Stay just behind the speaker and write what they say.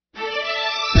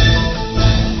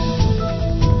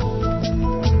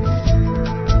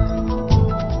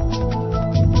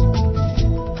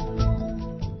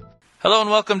Hello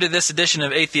and welcome to this edition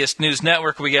of Atheist News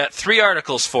Network. We got 3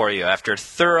 articles for you. After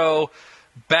thorough,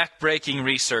 back-breaking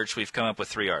research, we've come up with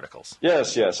 3 articles.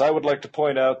 Yes. I would like to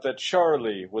point out that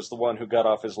Charlie was the one who got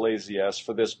off his lazy ass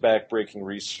for this back-breaking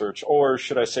research, or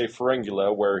should I say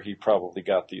Ferengula, where he probably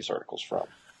got these articles from.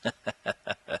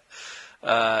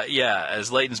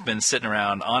 As Leighton's been sitting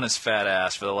around on his fat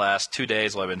ass for the last 2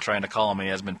 days while I've been trying to call him, he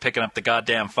has been picking up the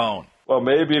goddamn phone. Well,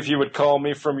 maybe if you would call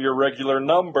me from your regular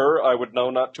number, I would know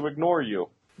not to ignore you.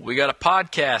 We got a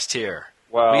podcast here.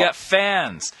 Wow. We got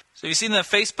fans. So you seen the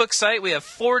Facebook site? We have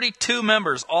 42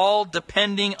 members, all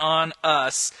depending on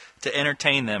us to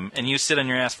entertain them, and you sit on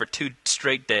your ass for 2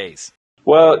 straight days.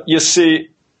 Well, you see,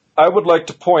 I would like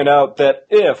to point out that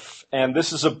if, and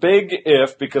this is a big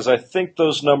if because I think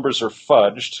those numbers are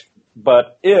fudged,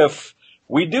 but if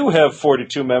we do have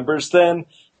 42 members, then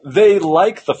they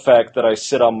like the fact that I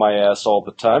sit on my ass all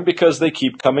the time because they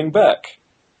keep coming back.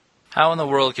 How in the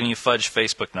world can you fudge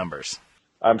Facebook numbers?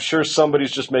 I'm sure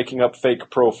somebody's just making up fake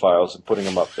profiles and putting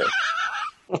them up there.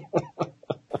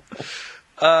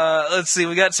 Let's see.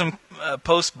 We got some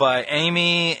posts by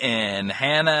Amy and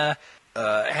Hannah.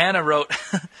 Hannah wrote,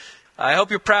 I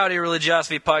hope you're proud of your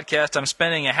Religiosity podcast. I'm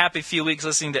spending a happy few weeks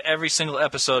listening to every single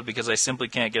episode because I simply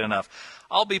can't get enough.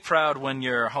 I'll be proud when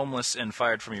you're homeless and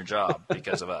fired from your job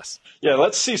because of us. Yeah,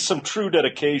 let's see some true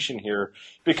dedication here,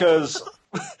 because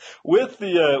with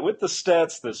the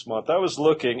stats this month, I was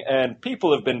looking, and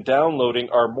people have been downloading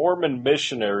our Mormon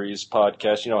Missionaries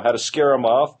podcast, how to scare them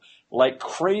off, like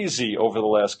crazy over the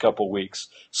last couple weeks.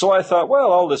 So I thought,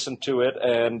 well, I'll listen to it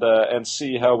and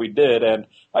see how we did, and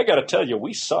I got to tell you,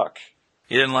 we suck.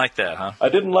 You didn't like that, huh? I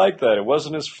didn't like that. It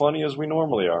wasn't as funny as we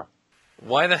normally are.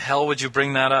 Why the hell would you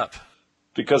bring that up?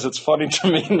 Because it's funny to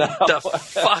me now. The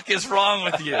fuck is wrong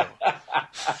with you?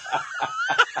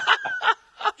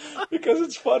 Because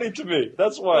it's funny to me.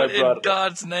 That's why I brought it up. In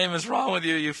God's name is wrong with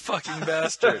you, you fucking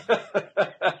bastard?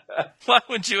 Why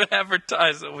would you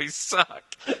advertise that we suck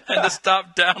and to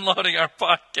stop downloading our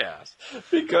podcast?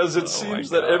 Because it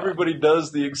seems that everybody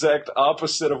does the exact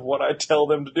opposite of what I tell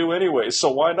them to do anyway,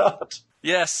 so why not?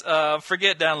 Yes,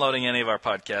 forget downloading any of our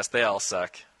podcasts. They all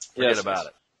suck. Forget about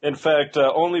it. In fact,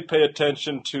 only pay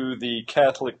attention to the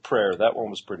Catholic prayer. That one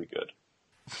was pretty good.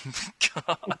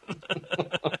 God.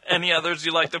 Any others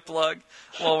you like to plug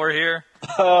while we're here?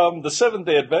 The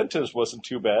Seventh-day Adventist wasn't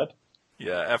too bad.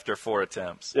 Yeah, after 4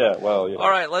 attempts. Yeah, well, yeah.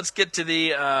 All right, let's get to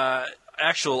the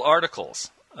actual articles.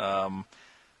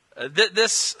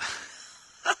 This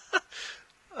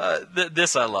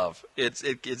I love.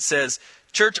 It says,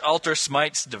 Church altar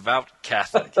smites devout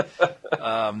Catholic.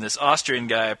 This Austrian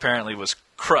guy apparently was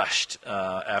crushed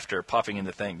after popping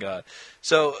into Thank God.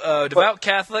 So, devout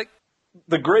Catholic.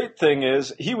 The great thing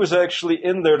is, he was actually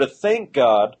in there to thank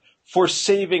God for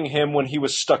saving him when he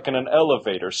was stuck in an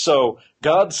elevator. So,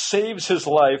 God saves his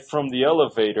life from the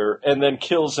elevator and then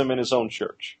kills him in his own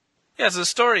church. Yeah, so the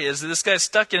story is that this guy's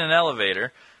stuck in an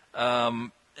elevator,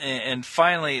 and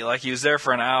finally, like, he was there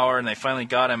for an hour, and they finally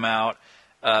got him out.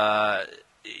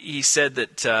 He said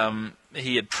that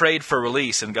he had prayed for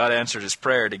release, and God answered his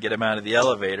prayer to get him out of the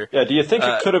elevator. Yeah, do you think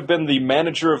it could have been the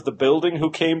manager of the building who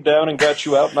came down and got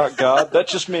you out, not God? That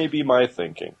just may be my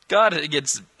thinking. God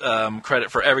gets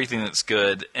credit for everything that's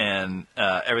good, and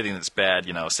everything that's bad,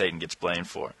 Satan gets blamed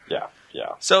for. Yeah.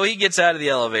 So he gets out of the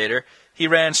elevator. He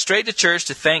ran straight to church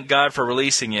to thank God for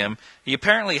releasing him. He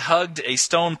apparently hugged a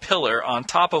stone pillar on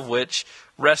top of which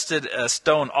rested a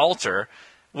stone altar,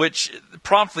 which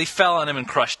promptly fell on him and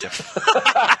crushed him.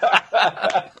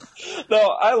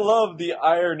 No, I love the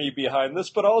irony behind this,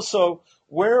 but also,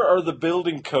 where are the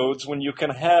building codes when you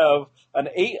can have an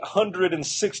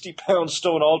 860-pound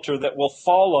stone altar that will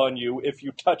fall on you if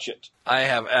you touch it? I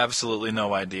have absolutely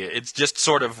no idea. It's just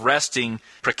sort of resting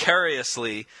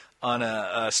precariously on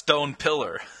a stone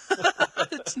pillar.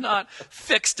 It's not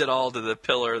fixed at all to the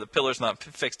pillar. The pillar's not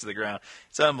fixed to the ground.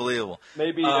 It's unbelievable.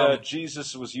 Maybe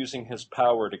Jesus was using his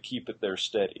power to keep it there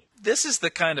steady. This is the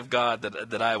kind of God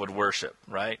that I would worship,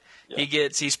 right? Yeah.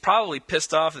 He's probably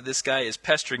pissed off that this guy is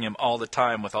pestering him all the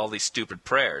time with all these stupid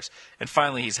prayers. And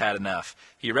finally he's had enough.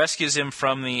 He rescues him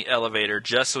from the elevator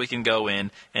just so he can go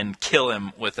in and kill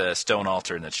him with a stone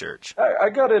altar in the church. I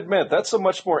got to admit, that's a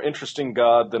much more interesting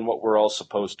God than what we're all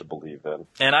supposed to believe in.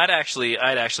 And I'd actually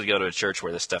go to a church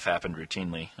where this stuff happened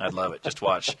routinely. I'd love it. Just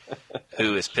watch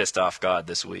who is pissed off God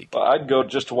this week. Well, I'd go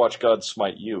just to watch God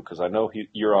smite you, because I know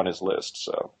you're on his list.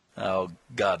 So. Oh,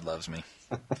 God loves me.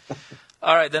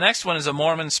 All right, the next one is a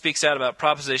Mormon speaks out about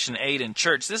Proposition 8 in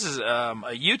church. This is a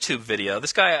YouTube video.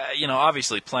 This guy,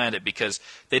 obviously planned it because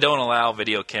they don't allow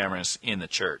video cameras in the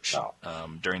church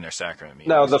during their sacrament meetings.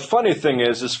 Now, the funny thing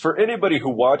is for anybody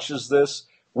who watches this,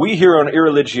 we here on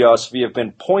Irreligiosity have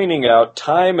been pointing out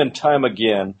time and time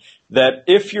again that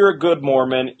if you're a good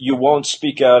Mormon, you won't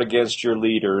speak out against your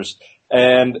leaders.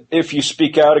 And if you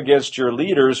speak out against your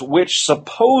leaders, which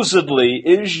supposedly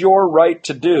is your right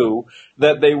to do,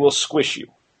 that they will squish you.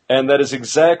 And that is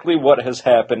exactly what has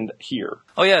happened here.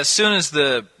 Oh, yeah, as soon as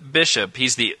the bishop,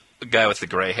 he's the guy with the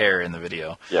gray hair in the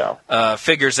video,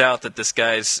 figures out that this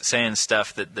guy's saying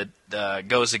stuff that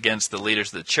goes against the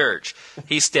leaders of the church,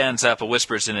 he stands up and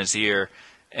whispers in his ear.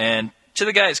 And to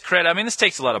the guy's credit, I mean, this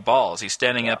takes a lot of balls. He's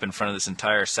standing up in front of this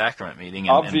entire sacrament meeting.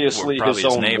 And, obviously, and probably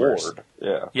his own neighbors.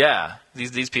 ward. Yeah,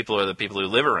 these people are the people who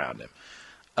live around him.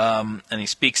 And he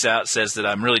speaks out, says that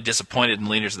I'm really disappointed in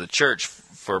leaders of the church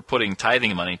for putting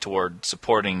tithing money toward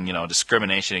supporting,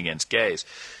 discrimination against gays.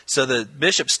 So the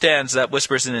bishop stands up,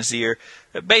 whispers in his ear,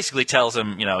 basically tells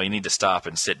him, you need to stop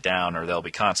and sit down or there'll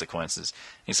be consequences.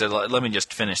 He said, let me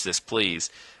just finish this, please.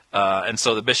 And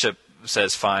so the bishop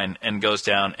says fine and goes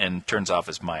down and turns off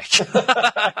his mic.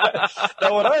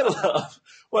 Now, what I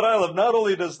love, not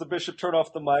only does the bishop turn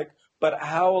off the mic, but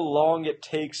how long it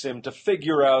takes him to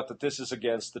figure out that this is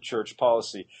against the church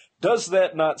policy. Does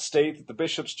that not state that the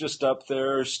bishop's just up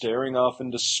there staring off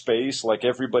into space like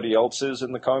everybody else is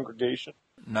in the congregation?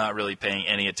 Not really paying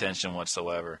any attention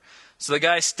whatsoever. So the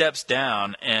guy steps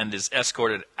down and is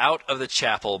escorted out of the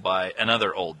chapel by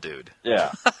another old dude.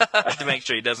 Yeah. To make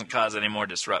sure he doesn't cause any more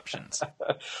disruptions.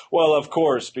 Well, of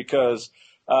course, because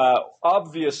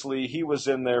obviously he was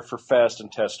in there for fast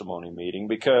and testimony meeting,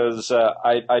 because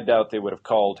I doubt they would have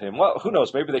called him. Well, who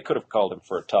knows? Maybe they could have called him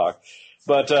for a talk.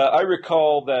 But I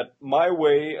recall that my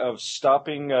way of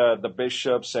stopping the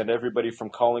bishops and everybody from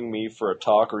calling me for a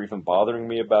talk or even bothering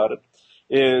me about it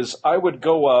is I would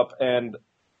go up and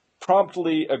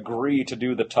promptly agree to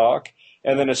do the talk.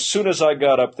 And then as soon as I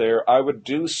got up there, I would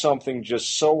do something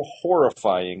just so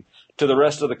horrifying to the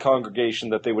rest of the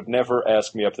congregation that they would never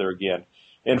ask me up there again.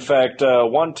 In fact,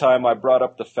 one time I brought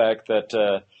up the fact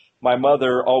that my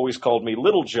mother always called me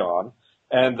Little John,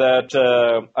 and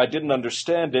that I didn't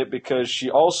understand it because she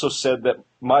also said that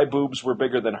my boobs were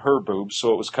bigger than her boobs,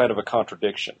 so it was kind of a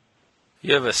contradiction.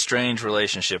 You have a strange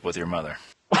relationship with your mother.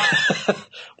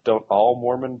 Don't all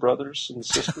Mormon brothers and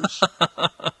sisters?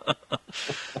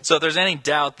 So if there's any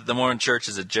doubt that the Mormon Church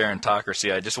is a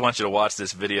gerontocracy, I just want you to watch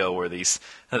this video where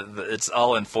it's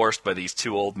all enforced by these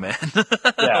two old men.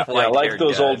 Yeah, like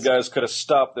those guys. Old guys could have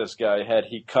stopped this guy had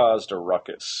he caused a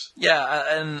ruckus.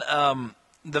 Yeah, and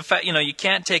the fact, you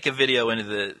can't take a video into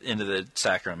the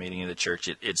sacrament meeting of the church.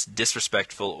 It's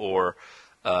disrespectful or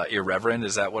irreverent.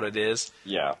 Is that what it is?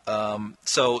 Yeah.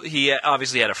 So he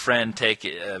obviously had a friend take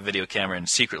a video camera and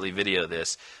secretly video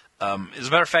this. As a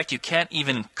matter of fact, you can't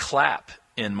even clap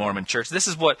in Mormon church. This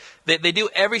is what they do,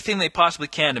 everything they possibly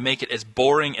can to make it as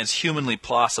boring as humanly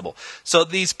possible. So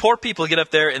these poor people get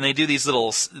up there and they do these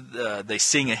little, they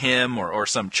sing a hymn or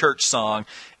some church song,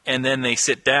 and then they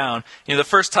sit down. The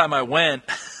first time I went,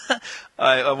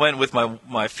 I went with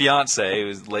my fiance,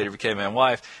 who later became my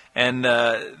wife, and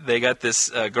they got this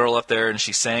girl up there, and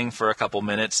she sang for a couple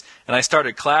minutes, and I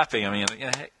started clapping. I mean,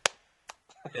 hey.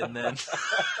 And then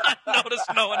I noticed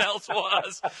no one else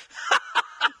was.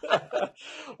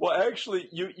 Well, actually,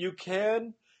 you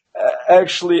can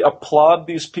actually applaud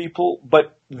these people,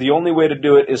 but the only way to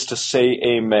do it is to say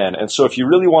amen. And so if you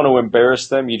really want to embarrass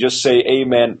them, you just say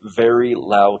amen very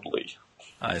loudly.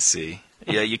 I see.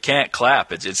 Yeah, you can't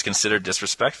clap. It's considered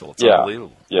disrespectful. It's yeah,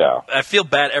 unbelievable. Yeah. I feel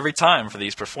bad every time for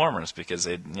these performers because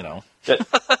they.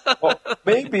 Well,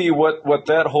 maybe what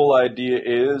that whole idea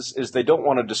is they don't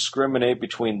want to discriminate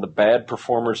between the bad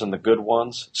performers and the good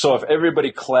ones. So if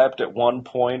everybody clapped at one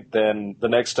point, then the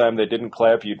next time they didn't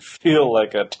clap, you'd feel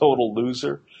like a total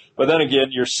loser. But then again,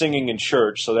 you're singing in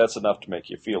church, so that's enough to make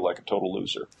you feel like a total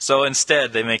loser. So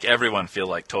instead, they make everyone feel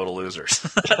like total losers.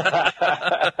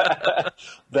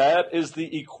 That is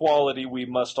the equality we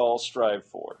must all strive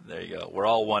for. There you go. We're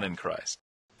all one in Christ.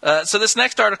 So this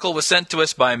next article was sent to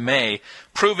us by May,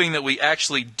 proving that we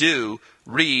actually do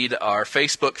read our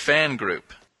Facebook fan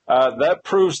group. That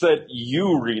proves that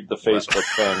you read the Facebook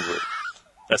fan group.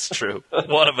 That's true.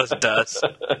 One of us does.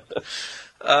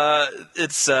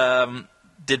 It's...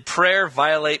 Did prayer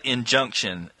violate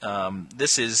injunction?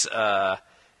 This is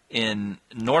in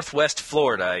Northwest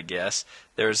Florida, I guess.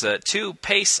 There's two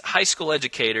Pace High School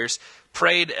educators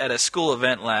prayed at a school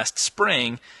event last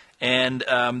spring, and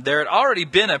there had already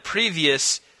been a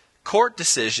previous court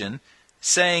decision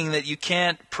saying that you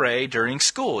can't pray during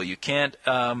school. You can't.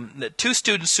 That two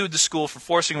students sued the school for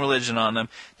forcing religion on them.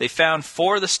 They found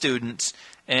four of the students.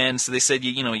 And so they said,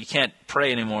 you can't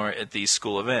pray anymore at these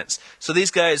school events. So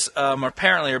these guys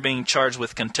apparently are being charged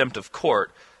with contempt of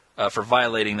court for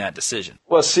violating that decision.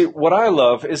 Well, see, what I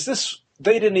love is this.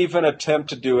 They didn't even attempt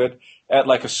to do it at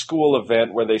like a school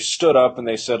event where they stood up and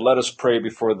they said, let us pray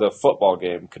before the football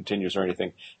game continues or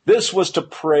anything. This was to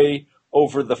pray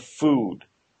over the food.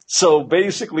 So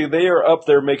basically they are up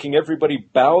there making everybody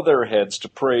bow their heads to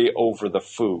pray over the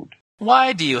food.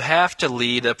 Why do you have to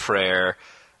lead a prayer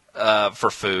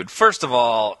for food? First of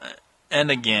all, and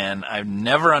again, I've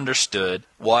never understood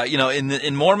why,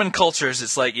 in Mormon cultures,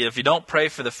 it's like if you don't pray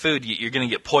for the food, you're going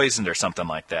to get poisoned or something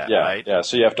like that, right? Yeah,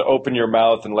 so you have to open your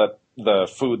mouth and let the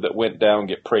food that went down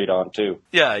get prayed on too.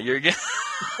 Yeah, you're going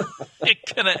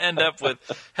to end up with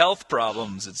health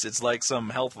problems. It's like some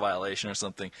health violation or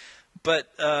something.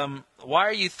 But why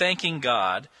are you thanking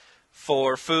God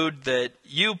for food that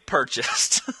you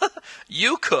purchased,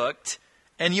 you cooked,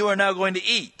 and you are now going to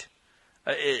eat?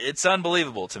 It's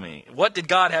unbelievable to me. What did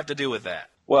God have to do with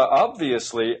that? Well,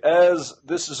 obviously, as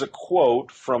this is a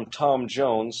quote from Tom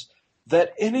Jones,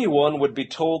 that anyone would be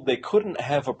told they couldn't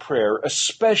have a prayer,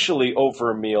 especially over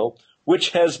a meal,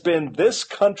 which has been this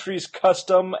country's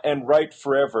custom and right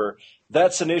forever.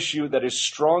 That's an issue that is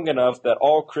strong enough that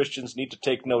all Christians need to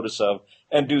take notice of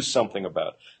and do something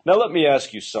about. Now, let me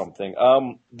ask you something.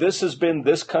 This has been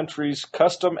this country's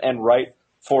custom and right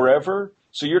forever.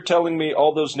 So you're telling me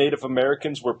all those Native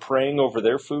Americans were praying over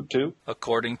their food too?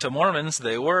 According to Mormons,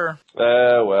 they were.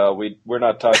 Well, we're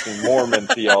not talking Mormon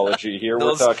theology here.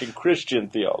 We're talking Christian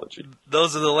theology.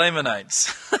 Those are the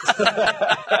Lamanites.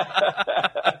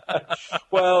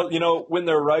 Well, when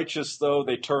they're righteous, though,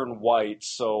 they turn white.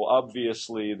 So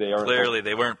obviously they aren't. Clearly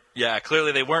they weren't. Yeah,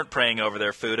 clearly they weren't praying over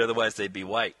their food. Otherwise, they'd be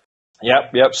white.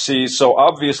 Yep. See, so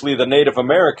obviously the Native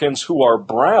Americans who are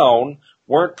brown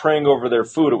weren't praying over their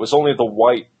food. It was only the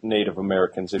white Native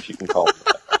Americans, if you can call them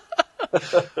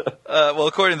that. Well,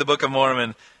 according to the Book of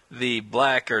Mormon, the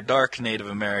black or dark Native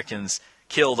Americans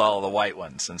killed all the white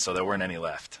ones, and so there weren't any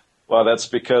left. Well, that's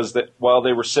because while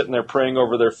they were sitting there praying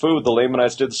over their food, the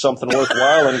Lamanites did something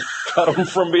worthwhile and cut them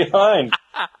from behind.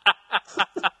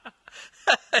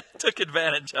 Took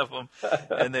advantage of them,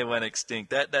 and they went extinct.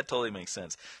 That totally makes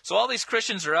sense. So all these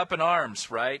Christians are up in arms,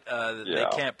 right? They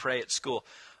can't pray at school.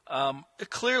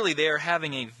 Clearly, they are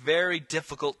having a very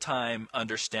difficult time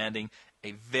understanding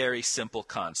a very simple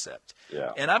concept.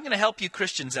 Yeah. And I'm going to help you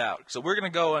Christians out. So we're going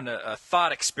to go on a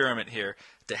thought experiment here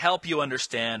to help you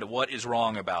understand what is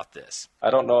wrong about this. I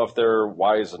don't know if they're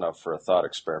wise enough for a thought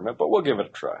experiment, but we'll give it a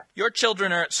try. Your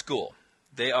children are at school.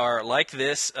 They are, like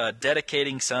this,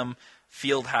 dedicating some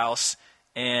field house,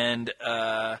 and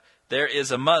there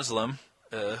is a Muslim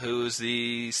who's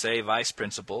the, say, vice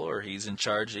principal, or he's in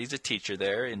charge, he's a teacher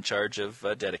there in charge of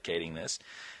dedicating this.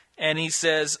 And he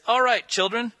says, all right,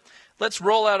 children, let's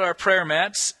roll out our prayer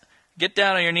mats, get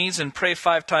down on your knees, and pray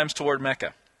 5 times toward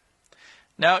Mecca.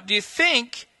 Now, do you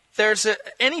think there's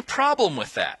any problem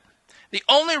with that? The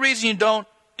only reason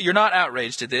you're not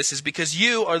outraged at this is because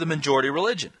you are the majority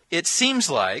religion. It seems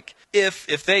like if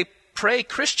they pray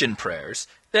Christian prayers,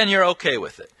 then you're okay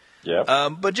with it. Yeah.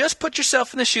 But just put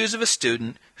yourself in the shoes of a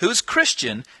student who's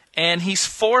Christian and he's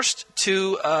forced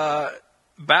to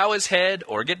bow his head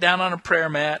or get down on a prayer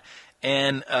mat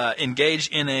and engage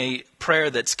in a prayer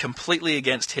that's completely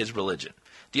against his religion.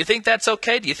 Do you think that's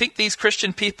okay? Do you think these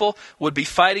Christian people would be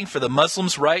fighting for the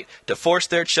Muslims' right to force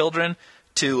their children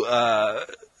to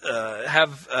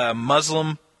have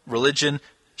Muslim religion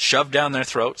shoved down their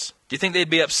throats? Do you think they'd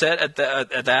be upset at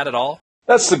that at all?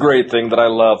 That's the great thing that I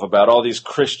love about all these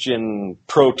Christian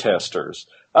protesters.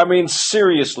 I mean,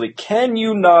 seriously, can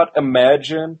you not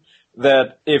imagine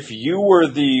that if you were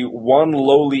the one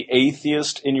lowly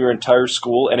atheist in your entire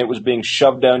school and it was being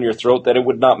shoved down your throat, that it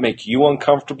would not make you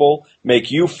uncomfortable,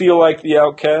 make you feel like the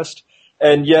outcast?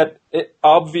 And yet,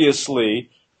 obviously,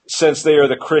 since they are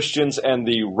the Christians and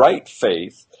the right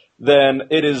faith, then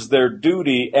it is their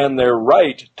duty and their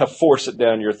right to force it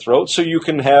down your throat so you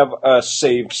can have a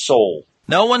saved soul.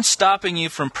 No one's stopping you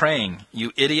from praying,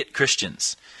 you idiot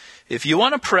Christians. If you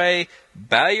want to pray,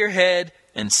 bow your head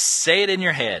and say it in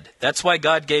your head. That's why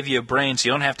God gave you a brain, so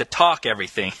you don't have to talk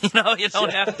everything. You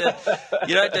don't have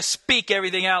to speak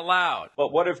everything out loud.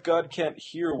 But what if God can't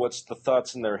hear what's the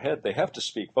thoughts in their head? They have to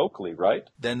speak vocally, right?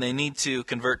 Then they need to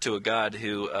convert to a God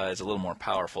who is a little more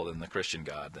powerful than the Christian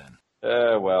God then.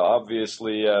 Well,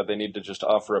 obviously, they need to just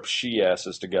offer up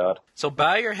she-asses to God. So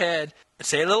bow your head,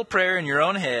 say a little prayer in your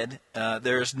own head.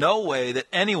 There's no way that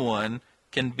anyone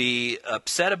can be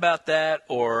upset about that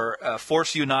or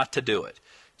force you not to do it.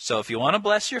 So if you want to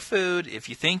bless your food, if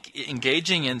you think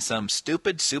engaging in some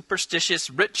stupid,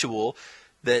 superstitious ritual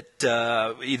that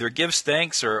either gives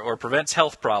thanks or prevents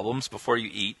health problems before you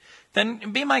eat,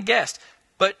 then be my guest.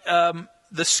 But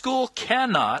the school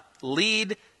cannot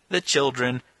lead the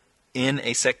children in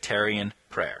a sectarian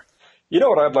prayer. You know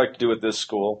what I'd like to do at this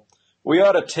school? We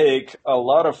ought to take a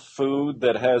lot of food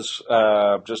that has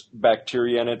just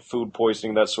bacteria in it, food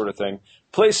poisoning, that sort of thing,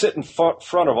 place it in front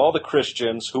of all the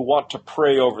Christians who want to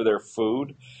pray over their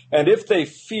food, and if they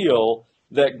feel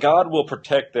that God will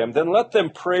protect them, then let them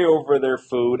pray over their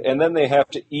food, and then they have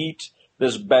to eat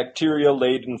this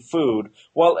bacteria-laden food,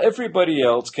 while everybody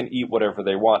else can eat whatever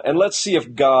they want. And let's see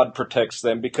if God protects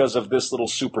them because of this little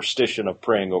superstition of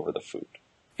praying over the food.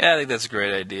 Yeah, I think that's a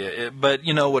great idea. But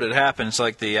you know what had happened? It's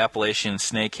like the Appalachian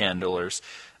snake handlers.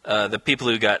 The people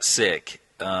who got sick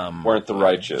weren't the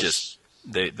righteous.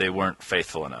 They weren't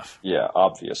faithful enough. Yeah,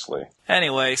 obviously.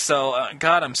 Anyway, so,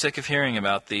 God, I'm sick of hearing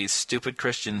about these stupid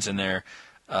Christians and their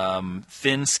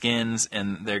thin skins,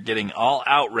 and they're getting all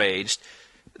outraged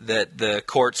that the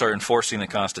courts are enforcing the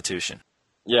Constitution.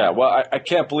 Yeah, well, I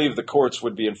can't believe the courts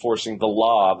would be enforcing the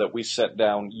law that we set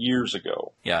down years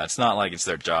ago. Yeah, it's not like it's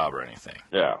their job or anything.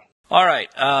 Yeah. All right,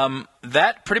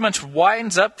 that pretty much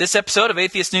winds up this episode of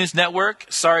Atheist News Network.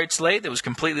 Sorry it's late. It was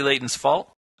completely Leighton's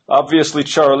fault. Obviously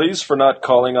Charlie's for not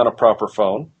calling on a proper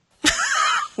phone.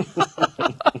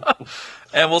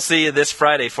 And we'll see you this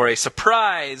Friday for a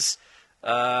surprise.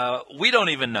 We don't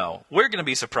even know. We're going to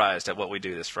be surprised at what we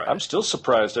do this Friday. I'm still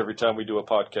surprised every time we do a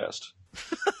podcast.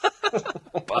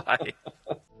 Bye.